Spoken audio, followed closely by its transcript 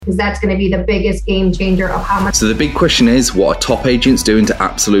because that's going to be the biggest game changer of how much. So the big question is, what are top agents doing to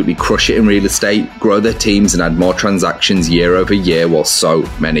absolutely crush it in real estate, grow their teams and add more transactions year over year while so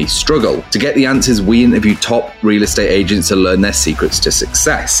many struggle? To get the answers, we interview top real estate agents to learn their secrets to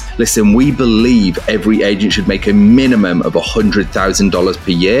success. Listen, we believe every agent should make a minimum of $100,000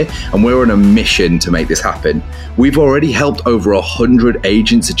 per year, and we're on a mission to make this happen. We've already helped over 100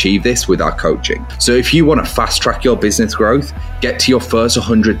 agents achieve this with our coaching. So if you want to fast track your business growth, get to your first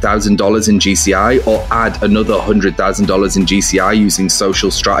 $100,000 in GCI or add another $100,000 in GCI using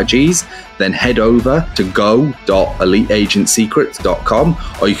social strategies, then head over to go.eliteagentsecrets.com,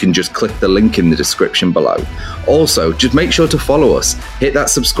 or you can just click the link in the description below. Also, just make sure to follow us, hit that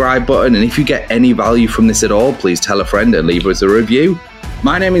subscribe button, and if you get any value from this at all, please tell a friend and leave us a review.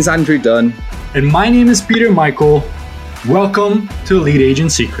 My name is Andrew Dunn. And my name is Peter Michael. Welcome to Elite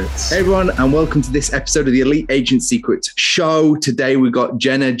Agent Secrets. Hey everyone, and welcome to this episode of the Elite Agent Secrets show. Today we've got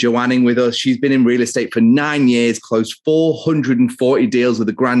Jenna Joanning with us. She's been in real estate for 9 years, closed 440 deals with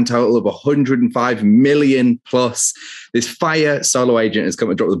a grand total of 105 million plus. This fire solo agent has come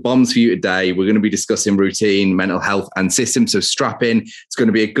to drop the bombs for you today. We're going to be discussing routine, mental health, and systems. So strap in. It's going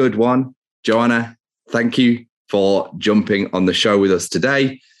to be a good one. Joanna, thank you for jumping on the show with us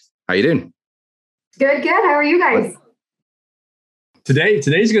today. How you doing? Good. How are you guys?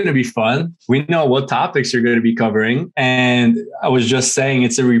 Today's going to be fun. We know what topics you're going to be covering. And I was just saying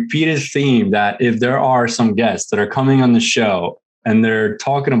it's a repeated theme that if there are some guests that are coming on the show and they're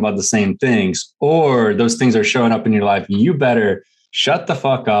talking about the same things, or those things are showing up in your life, you better shut the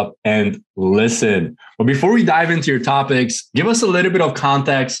fuck up and listen. But before we dive into your topics, give us a little bit of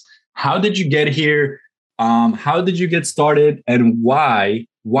context. How did you get here? How did you get started? And why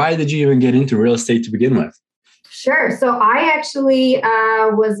did you even get into real estate to begin with? Sure. So I actually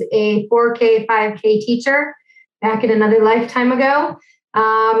was a 4K, 5K teacher back in another lifetime ago.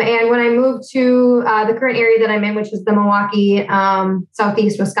 And when I moved to the current area that I'm in, which is the Milwaukee,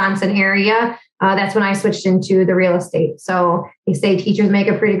 Southeast Wisconsin area, that's when I switched into the real estate. So they say teachers make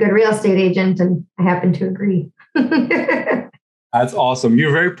a pretty good real estate agent, and I happen to agree. That's awesome.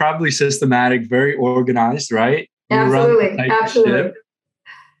 You're very probably systematic, very organized, right? Absolutely.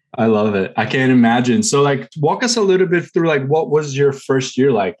 I love it. I can't imagine. So walk us a little bit through what was your first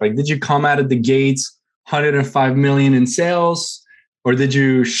year like? Did you come out of the gates 105 million in sales, or did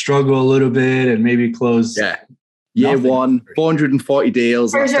you struggle a little bit and maybe close? Yeah. Year one, 440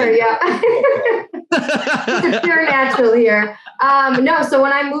 deals. For sure. Yeah. It's pure natural here. No. So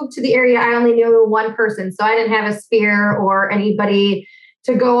when I moved to the area, I only knew one person. So I didn't have a sphere or anybody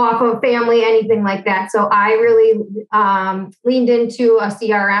to go off of, family, anything like that. So I really leaned into a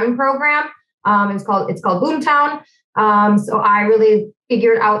CRM program. It's called Boomtown. So I really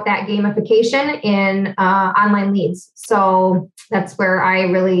figured out that gamification in online leads. So that's where I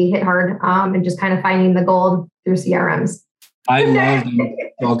really hit hard and just kind of finding the gold through CRMs. I love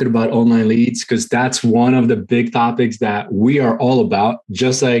talking about online leads because that's one of the big topics that we are all about.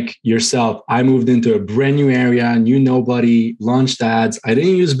 Just like yourself, I moved into a brand new area, knew nobody, launched ads. I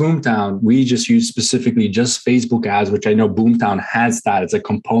didn't use Boomtown. We just used specifically just Facebook ads, which I know Boomtown has that as a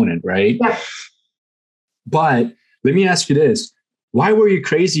component, right? Yeah. But let me ask you this. Why were you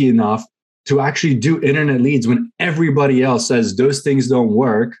crazy enough to actually do internet leads when everybody else says those things don't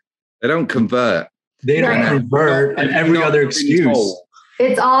work? They don't convert. They don't convert, and every other excuse.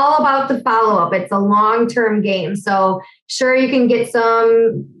 It's all about the follow-up. It's a long-term game. So sure, you can get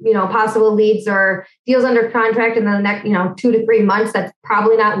some, possible leads or deals under contract in the next, 2 to 3 months. That's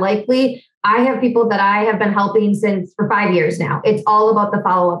probably not likely. I have people that I have been helping for 5 years now. It's all about the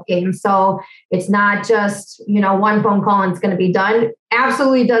follow-up game. So it's not just, one phone call and it's going to be done.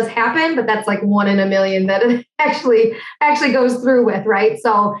 Absolutely does happen, but that's like 1 in a million that it actually goes through with, right?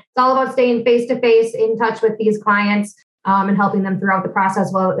 So it's all about staying face-to-face in touch with these clients and helping them throughout the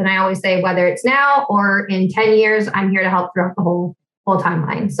process. Well, and I always say, whether it's now or in 10 years, I'm here to help throughout the whole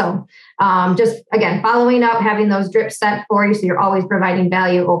timeline. So just, again, following up, having those drips set for you so you're always providing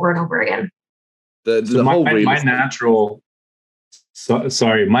value over and over again. My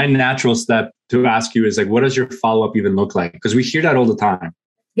natural step to ask you is what does your follow-up even look like? Because we hear that all the time.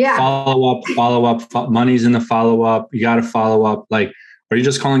 Yeah. Follow up, money's in the follow-up. You got to follow up. Are you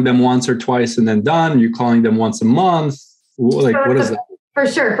just calling them once or twice and then done? Are you calling them once a month? What is that? For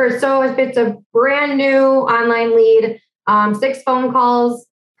sure. So if it's a brand new online lead, 6 phone calls,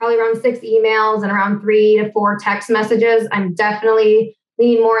 probably around 6 emails, and around 3 to 4 text messages. I'm definitely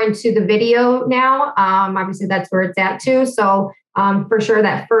leaning more into the video now. Obviously, that's where it's at too. So for sure,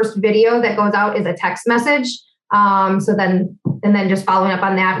 that first video that goes out is a text message. So then and then just following up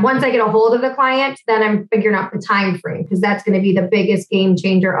on that. Once I get a hold of the client, then I'm figuring out the time frame, because that's going to be the biggest game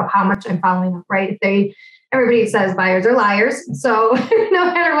changer of how much I'm following up, right? Everybody says buyers are liars. So no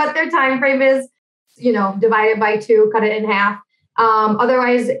matter what their time frame is, divide it by 2, cut it in half.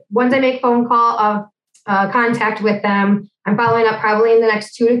 Otherwise, once I make phone call of contact with them, I'm following up probably in the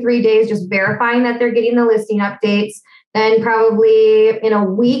next 2 to 3 days, just verifying that they're getting the listing updates. Then probably in a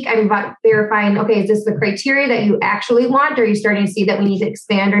week, I'm verifying, okay, is this the criteria that you actually want? Or are you starting to see that we need to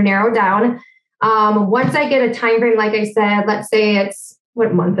expand or narrow down? Once I get a time frame, like I said, let's say it's,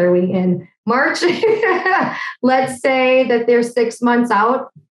 what month are we in? March. Let's say that they're 6 months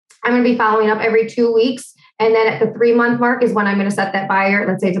out. I'm going to be following up every 2 weeks. And then at the 3-month mark is when I'm going to set that buyer,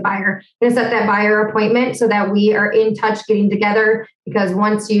 let's say it's a buyer, I'm going to set that buyer appointment so that we are in touch getting together. Because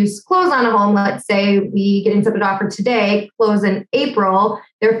once you close on a home, let's say we get accepted offer today, close in April,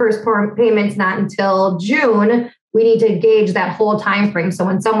 their first payment's not until June. We need to gauge that whole time frame. So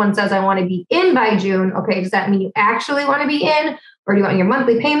when someone says, I want to be in by June, okay, does that mean you actually want to be in? Or do you want your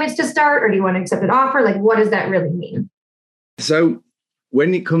monthly payments to start? Or do you want to accept an offer? Like, what does that really mean? So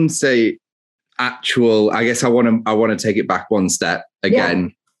when it comes to actual, I guess I want to take it back one step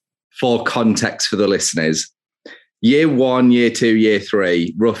again for context for the listeners. Year 1, year 2, year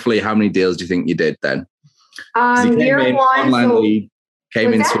 3, roughly how many deals do you think you did then? Year 1,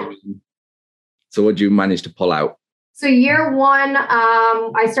 so what did you manage to pull out? So year 1,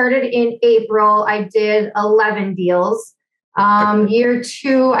 I started in April. I did 11 deals. Year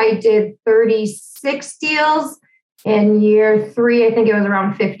 2, I did 36 deals. And year 3, I think it was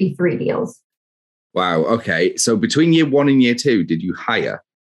around 53 deals. Wow. Okay. So between year 1 and year 2, did you hire?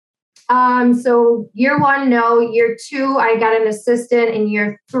 So year 1, no. Year 2, I got an assistant. In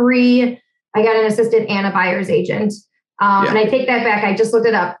year 3, I got an assistant and a buyer's agent. And I take that back. I just looked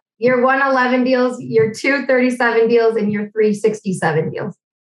it up. Year 1, 11 deals. Year 2, 37 deals. And year 3, 67 deals.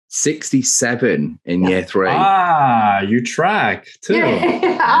 67 in year 3. You track too.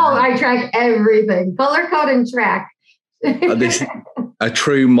 I track everything. Color code and track. This a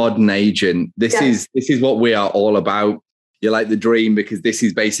true modern agent. This is what we are all about. You're like the dream, because this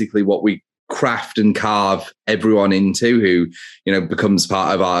is basically what we craft and carve everyone into who, becomes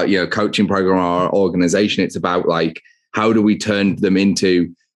part of our, coaching program, our organization. It's about like, how do we turn them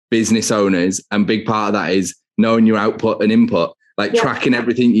into business owners? And big part of that is knowing your output and input. Like tracking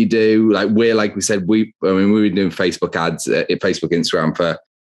everything you do. Like we said, we've been doing Facebook ads, Facebook, Instagram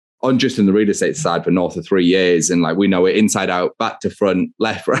on just in the real estate side for north of 3 years. And like, we know it inside out, back to front,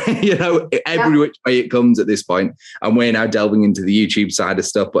 left, right, every which way it comes at this point. And we're now delving into the YouTube side of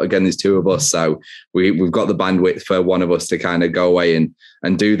stuff. But again, there's 2 of us. So we've got the bandwidth for one of us to kind of go away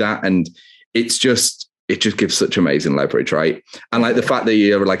and do that. And it just gives such amazing leverage, right? And like the fact that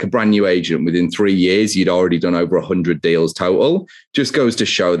you're like a brand new agent, within 3 years, you'd already done over 100 deals total, just goes to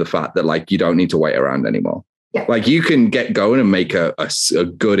show the fact that like, you don't need to wait around anymore. Yeah. Like you can get going and make a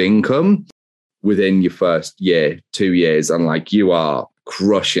good income within your first year, 2 years. And like, you are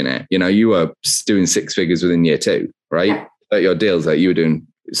crushing it. You are doing 6 figures within year 2, right? Yeah. At your deals that you were doing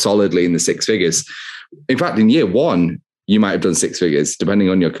solidly in the 6 figures. In fact, in year 1, you might have done 6 figures depending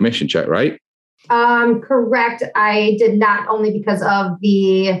on your commission check, right? Correct. I did not, only because of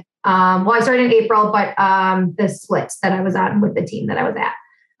the, I started in April, but the splits that I was on with the team that I was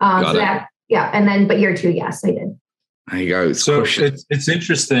at. And then, but year 2, yes, I did. There you go. So it's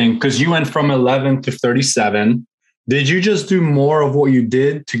interesting because you went from 11 to 37. Did you just do more of what you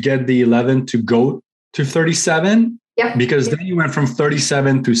did to get the 11 to go to 37? Yeah. Because then you went from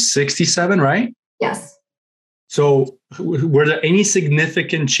 37 to 67, right? Yes. So were there any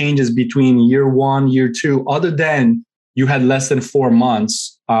significant changes between year 1, year 2, other than you had less than 4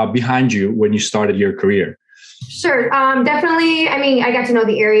 months behind you when you started your career? Sure. Definitely. I mean, I got to know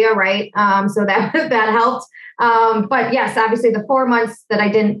the area, right? So that helped. But yes, obviously the 4 months that I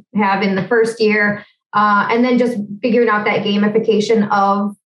didn't have in the first year, and then just figuring out that gamification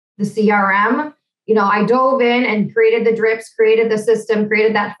of the CRM. I dove in and created the drips, created the system,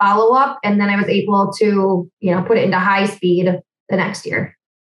 created that follow-up, and then I was able to, put it into high speed the next year.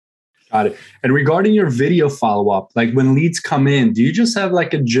 Got it. And regarding your video follow-up, like when leads come in, do you just have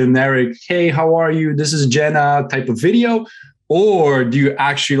like a generic, hey, how are you? This is Jenna type of video? Or do you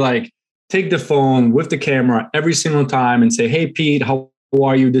actually like take the phone with the camera every single time and say, hey, Pete, how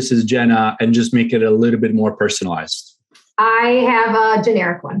are you? This is Jenna, and just make it a little bit more personalized? I have a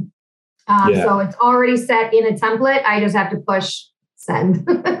generic one. So it's already set in a template. I just have to push send.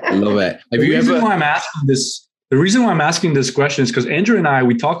 I love it. The reason why I'm asking this question is because Andrew and I,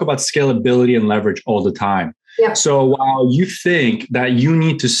 we talk about scalability and leverage all the time. Yep. So while you think that you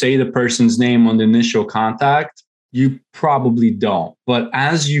need to say the person's name on the initial contact, You probably don't. But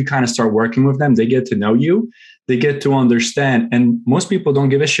as you kind of start working with them, they get to know you, they get to understand. And most people don't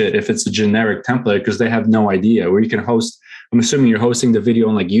give a shit if it's a generic template because they have no idea where you can host. I'm assuming you're hosting the video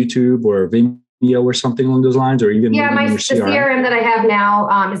on like YouTube or Vimeo or something along those lines, or even the CRM that I have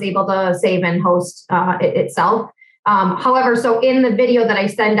now is able to save and host it itself. However, so in the video that I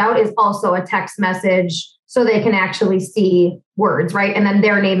send out is also a text message so they can actually see words, right? And then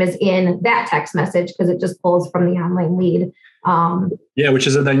their name is in that text message because it just pulls from the online lead. Which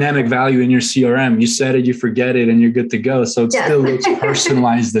is a dynamic value in your CRM. You said it, you forget it, and you're good to go. So it still looks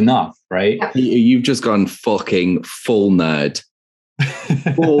personalized enough, right? Yep. You've just gone fucking full nerd.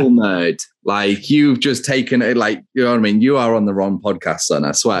 Full nerd. Like you've just taken it, like, you know what I mean? You are on the wrong podcast, son.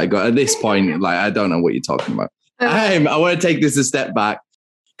 I swear to God. At this point, like, I don't know what you're talking about. I want to take this a step back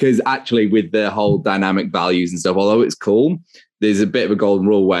because actually with the whole dynamic values and stuff, although it's cool, there's a bit of a golden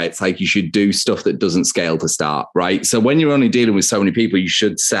rule where it's like you should do stuff that doesn't scale to start, right? So when you're only dealing with so many people, you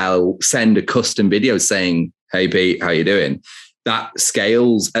should send a custom video saying, hey, Pete, how you doing? That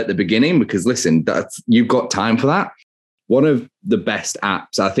scales at the beginning because listen, you've got time for that. One of the best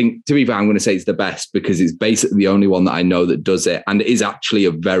apps, I think, to be fair, I'm going to say it's the best because it's basically the only one that I know that does it. And it is actually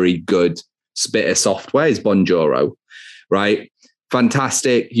a very good bit of software is Bonjoro, right?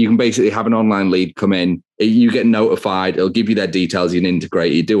 Fantastic. You can basically have an online lead come in. You get notified. It'll give you their details. You can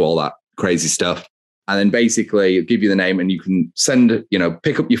integrate. You do all that crazy stuff. And then basically it'll give you the name and you can send,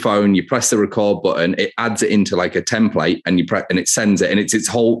 pick up your phone, you press the record button, it adds it into like a template and you press and it sends it. And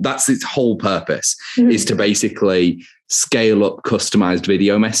that's its whole purpose is to basically scale up customized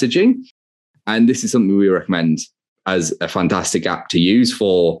video messaging. And this is something we recommend as a fantastic app to use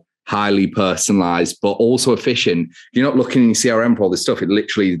for highly personalized, but also efficient. You're not looking in your CRM for all this stuff. It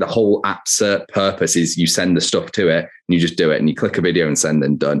literally, the whole app's purpose is you send the stuff to it and you just do it and you click a video and send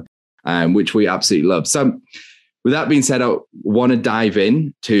and done, which we absolutely love. So with that being said, I want to dive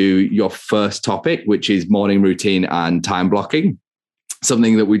in to your first topic, which is morning routine and time blocking.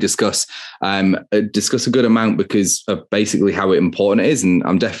 Something that we discuss a good amount because of basically how important it is. And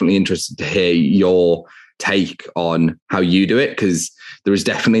I'm definitely interested to hear your take on how you do it, because there is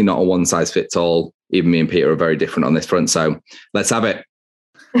definitely not a one size fits all. Even me and Peter are very different on this front. So let's have it.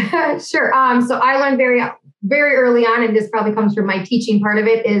 Sure. So I learned very, very early on, and this probably comes from my teaching part of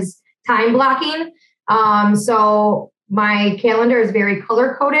it, is time blocking. So my calendar is very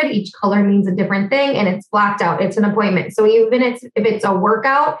color coded. Each color means a different thing and it's blocked out. It's an appointment. So even if it's a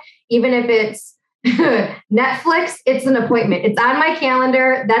workout, even if it's Netflix, it's an appointment. It's on my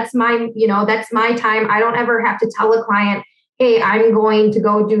calendar. That's my time. I don't ever have to tell a client, hey, I'm going to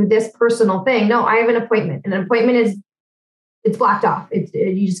go do this personal thing. No, I have an appointment. And an appointment it's blocked off.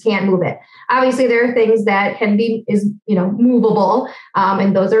 You just can't move it. Obviously, there are things that can be movable.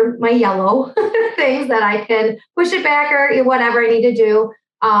 And those are my yellow things that I can push it back or whatever I need to do.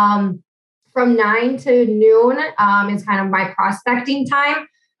 From 9 to noon is kind of my prospecting time.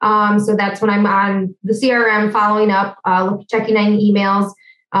 So that's when I'm on the CRM following up, checking any emails.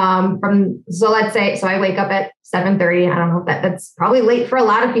 Let's say, I wake up at 7:30. I don't know if that's probably late for a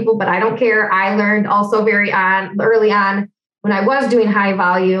lot of people, but I don't care. I learned also early on when I was doing high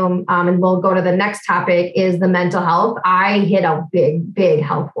volume, and we'll go to the next topic, is the mental health. I hit a big, big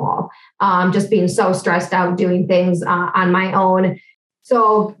health wall, just being so stressed out, doing things on my own.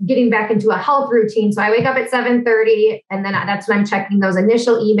 So getting back into a health routine. So I wake up at 7:30 and then that's when I'm checking those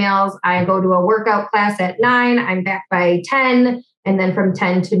initial emails. I go to a workout class at 9. I'm back by 10. And then from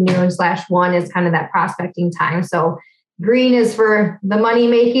 10 to noon/1 is kind of that prospecting time. So green is for the money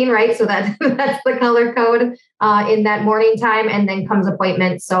making, right? So that's the color code in that morning time. And then comes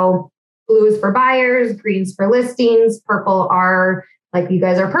appointments. So blue is for buyers, green's for listings, purple are like you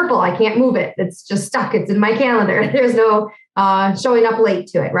guys are purple. I can't move it. It's just stuck. It's in my calendar. There's no showing up late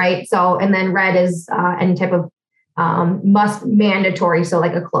to it, right? So, and then red is any type of mandatory. So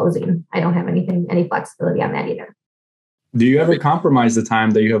like a closing. I don't have any flexibility on that either. Do you ever compromise the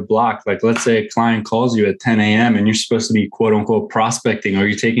time that you have blocked? Like, let's say a client calls you at 10 a.m. and you're supposed to be quote unquote prospecting. Are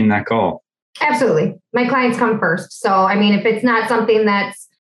you taking that call? Absolutely. My clients come first. So, I mean, if it's not something that's,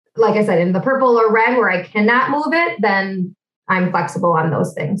 like I said, in the purple or red where I cannot move it, then I'm flexible on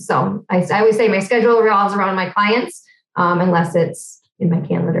those things. So I always say my schedule revolves around my clients, unless it's in my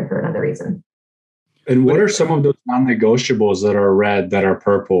calendar for another reason. And what are some of those non-negotiables that are red, that are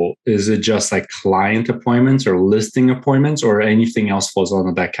purple? Is it just like client appointments or listing appointments, or anything else falls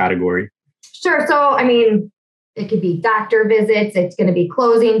under that category? Sure. So, I mean, it could be doctor visits. It's going to be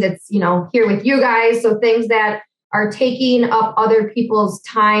closings. It's, here with you guys. So things that are taking up other people's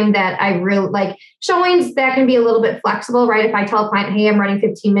time that I really like. Showings that can be a little bit flexible, right? If I tell a client, hey, I'm running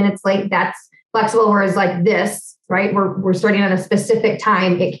 15 minutes late, that's flexible. Whereas like this, right? We're starting at a specific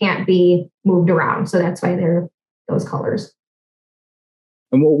time. It can't be moved around. So that's why they're those colors.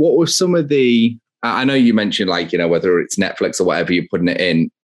 And what were some of the, I know you mentioned like, whether it's Netflix or whatever you're putting it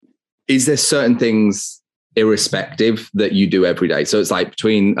in, is there certain things irrespective that you do every day? So it's like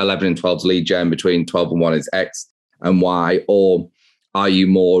between 11 and 12 is lead gen, between 12 and 1 is X and Y, or are you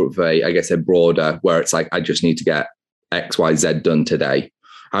more of a broader where it's like, I just need to get X, Y, Z done today?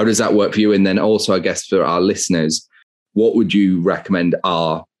 How does that work for you? And then also, I guess for our listeners, what would you recommend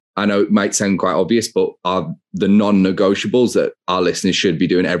are, I know it might sound quite obvious, but are the non-negotiables that our listeners should be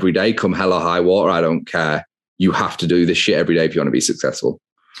doing every day? Come hell or high water, I don't care. You have to do this shit every day if you want to be successful.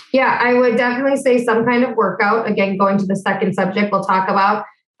 Yeah, I would definitely say some kind of workout. Again, going to the second subject we'll talk about.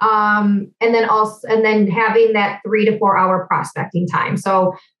 And then having that 3 to 4 hour prospecting time.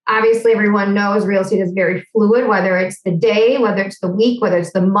 So obviously everyone knows real estate is very fluid, whether it's the day, whether it's the week, whether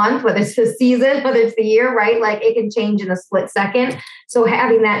it's the month, whether it's the season, whether it's the year, right? Like it can change in a split second. So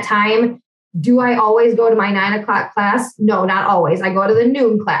having that time, do I always go to my 9 o'clock class? No, not always. I go to the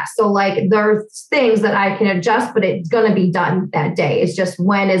noon class. So like there's things that I can adjust, but it's going to be done that day. It's just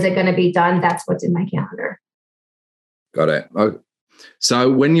when is it going to be done? That's what's in my calendar. Got it. Okay. So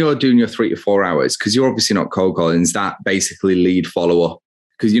when you're doing your 3 to 4 hours, because you're obviously not cold calling, is that basically lead follow-up?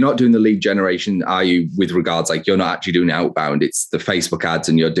 Because you're not doing the lead generation, are you, with regards, like you're not actually doing outbound, it's the Facebook ads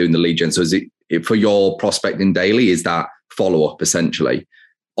and you're doing the lead gen. So is it for your prospecting daily, is that follow-up essentially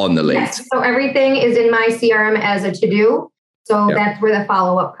on the leads? Yes. So everything is in my CRM as a to-do. So That's where the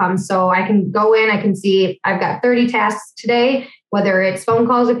follow-up comes. So I can go in, I can see I've got 30 tasks today, whether it's phone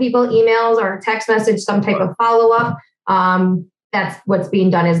calls with people, emails, or text message, some type of follow-up. That's what's being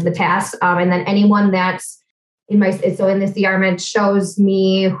done as the task. And then anyone that's in the CRM, it shows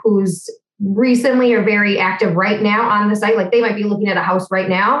me who's recently or very active right now on the site. Like they might be looking at a house right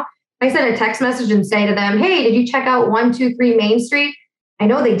now. I send a text message and say to them, hey, did you check out 123 Main Street? I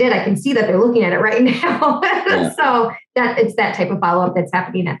know they did. I can see that they're looking at it right now. Yeah. So it's that type of follow-up that's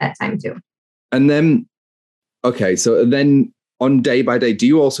happening at that time too. And then, okay. So then on day by day, do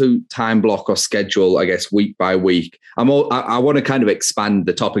you also time block or schedule, I guess, week by week? I want to kind of expand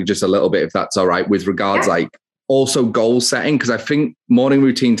the topic just a little bit, if that's all right, with regards like also goal setting, because I think morning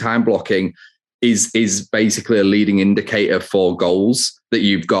routine time blocking is basically a leading indicator for goals that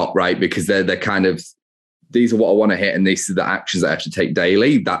you've got, right? Because they're kind of, these are what I want to hit and these are the actions that I have to take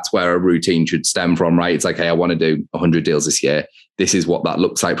daily. That's where a routine should stem from, right? It's like, hey, I want to do 100 deals this year. This is what that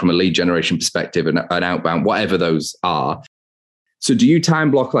looks like from a lead generation perspective and an outbound, whatever those are. So do you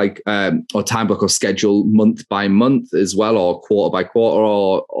time block or time block or schedule month by month as well, or quarter by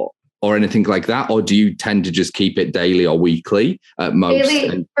quarter or anything like that? Or do you tend to just keep it daily or weekly at most?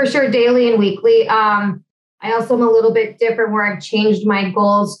 Daily, for sure, daily and weekly. I also am a little bit different where I've changed my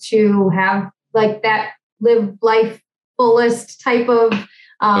goals to have like that live life fullest type of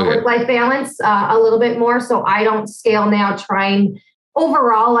work-life balance a little bit more. So I don't scale now trying.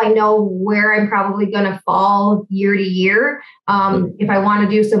 Overall, I know where I'm probably going to fall year to year. If I want to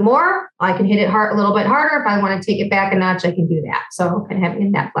do some more, I can hit it a little bit harder. If I want to take it back a notch, I can do that. So kind of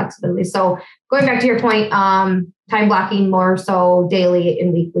having that flexibility. So going back to your point, time blocking more so daily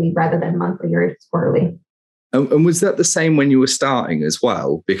and weekly rather than monthly or quarterly. And was that the same when you were starting as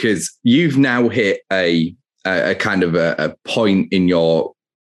well? Because you've now hit a kind of a point in your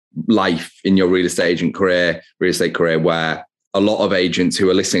life, in your real estate career, where a lot of agents who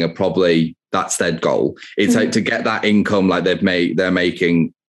are listening are probably, that's their goal. It's like to get that income, like they're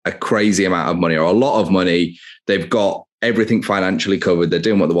making a crazy amount of money or a lot of money. They've got everything financially covered. They're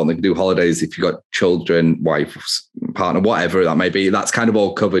doing what they want. They can do holidays if you've got children, wife, partner, whatever that may be. That's kind of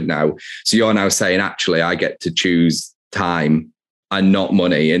all covered now. So you're now saying, actually, I get to choose time and not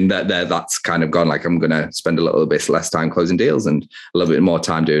money. And that's kind of gone, like, I'm going to spend a little bit less time closing deals and a little bit more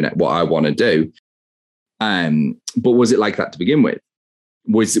time doing what I want to do. But was it like that to begin with?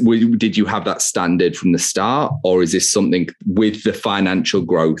 Did you have that standard from the start, or is this something with the financial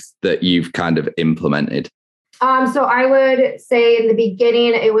growth that you've kind of implemented? So I would say in the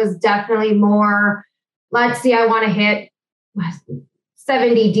beginning, it was definitely more, let's see, I want to hit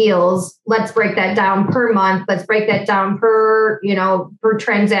 70 deals. Let's break that down per month. Let's break that down per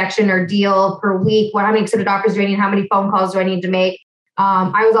transaction or deal per week. How many accepted offers do I need? How many phone calls do I need to make?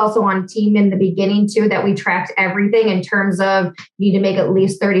 I was also on a team in the beginning too, that we tracked everything in terms of you need to make at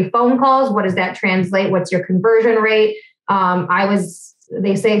least 30 phone calls. What does that translate? What's your conversion rate?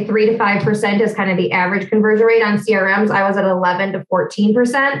 They say 3 to 5% is kind of the average conversion rate on CRMs. I was at 11 to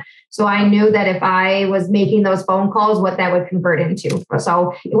 14%. So I knew that if I was making those phone calls, what that would convert into.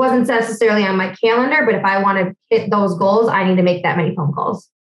 So it wasn't necessarily on my calendar, but if I want to hit those goals, I need to make that many phone calls.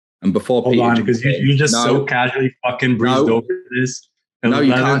 And before Hold Peter on, because you just so casually fucking breezed over this. No,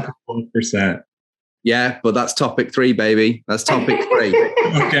 you can't. 12%. Yeah, but that's topic 3, baby. That's topic 3.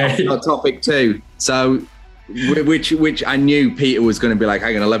 Okay. Not topic 2. So, which I knew Peter was going to be like,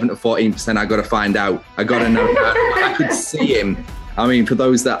 hang on, 11 to 14%. I got to find out. I got to know. I could see him. I mean, for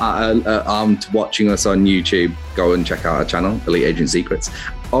those that aren't watching us on YouTube, go and check out our channel, Elite Agent Secrets.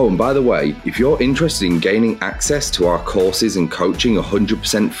 Oh, and by the way, if you're interested in gaining access to our courses and coaching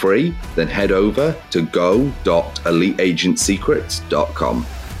 100% free, then head over to go.eliteagentsecrets.com.